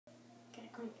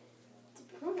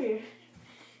weird.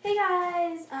 Hey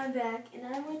guys, I'm back, and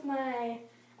I'm with my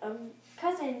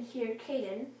cousin here,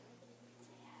 Kaden.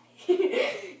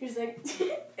 He's like,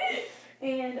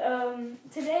 and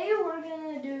today we're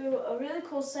gonna do a really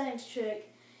cool science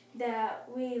trick that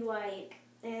we like,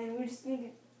 and we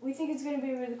think it's gonna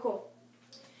be really cool.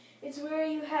 It's where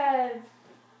you have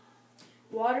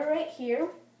water right here.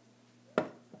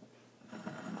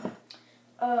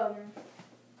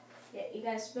 Yeah, you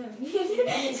got a spoon.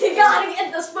 You gotta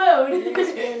get the spoon. You need a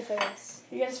spoon for this.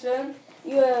 You got a spoon?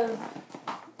 You have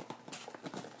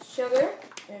sugar,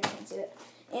 you can't see it,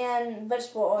 and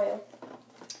vegetable oil.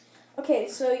 Okay,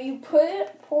 so you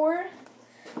pour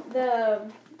a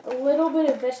little bit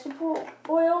of vegetable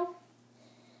oil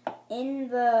in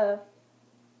the,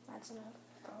 That's enough,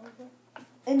 probably.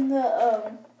 in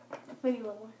the, Maybe a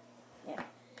little more.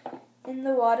 in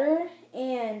the water,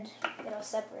 and It'll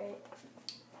separate.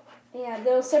 yeah,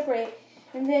 they'll separate,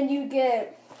 and then you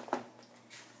get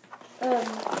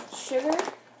sugar,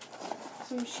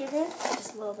 some sugar,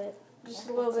 Just a little bit. just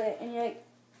a little bit, and you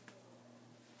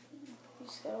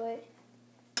just gotta wait,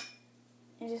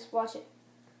 and just watch it.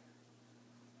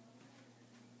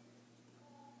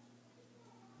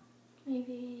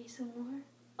 Maybe some more.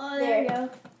 Oh, There. there we go.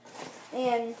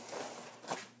 And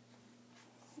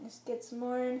just get some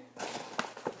more in.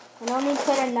 And only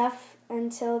put enough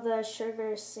until the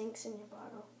sugar sinks in your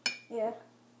bottle. Yeah.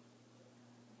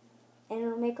 And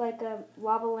it'll make like a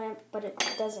lava lamp, but it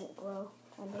doesn't glow.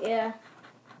 Yeah.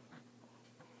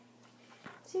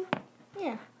 See?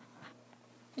 Yeah.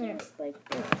 There. Just like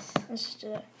this. Let's just do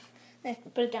that. There,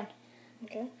 put it down.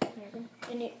 Okay.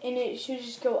 And it should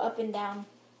just go up and down.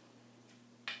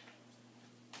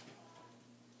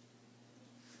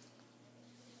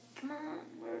 Come on,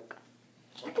 work.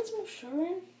 Should I get some more sugar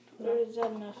in? Or is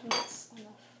that enough? That's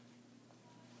enough.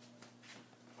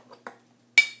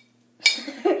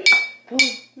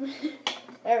 Boom.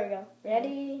 There we go.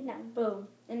 Ready? Now. Boom.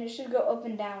 And it should go up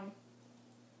and down.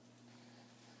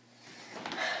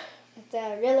 It's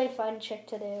a really fun trick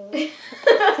to do.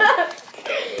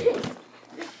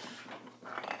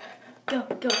 Go,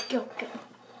 go, go, go.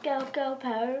 Go, go,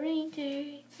 Power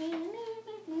Rangers. I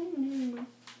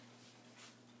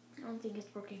don't think it's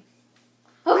working.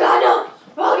 Oh god, no!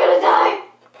 We're all gonna die!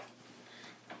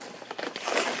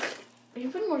 Are you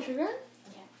putting more sugar in?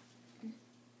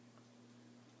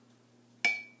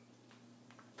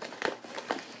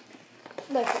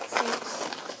 Look, it sinks.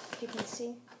 If you can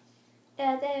see.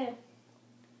 Yeah, there.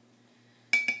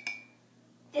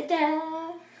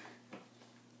 Da-da.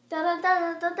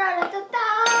 Da-da-da-da-da-da-da-da.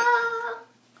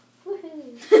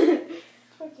 Woohoo.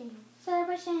 It's working.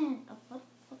 Celebration. Oh,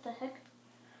 what the heck?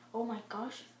 Oh my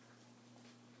gosh.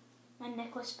 My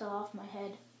necklace fell off my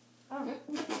head. Oh.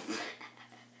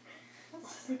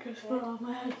 Necklace fell off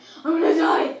my head. I'm gonna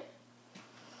die!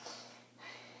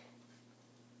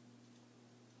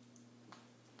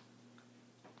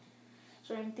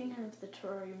 Sorry, I'm thinking of the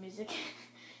Terraria music.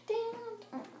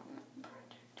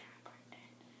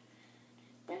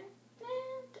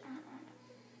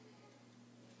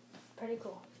 Pretty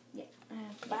cool. Yeah.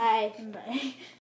 Bye. Bye.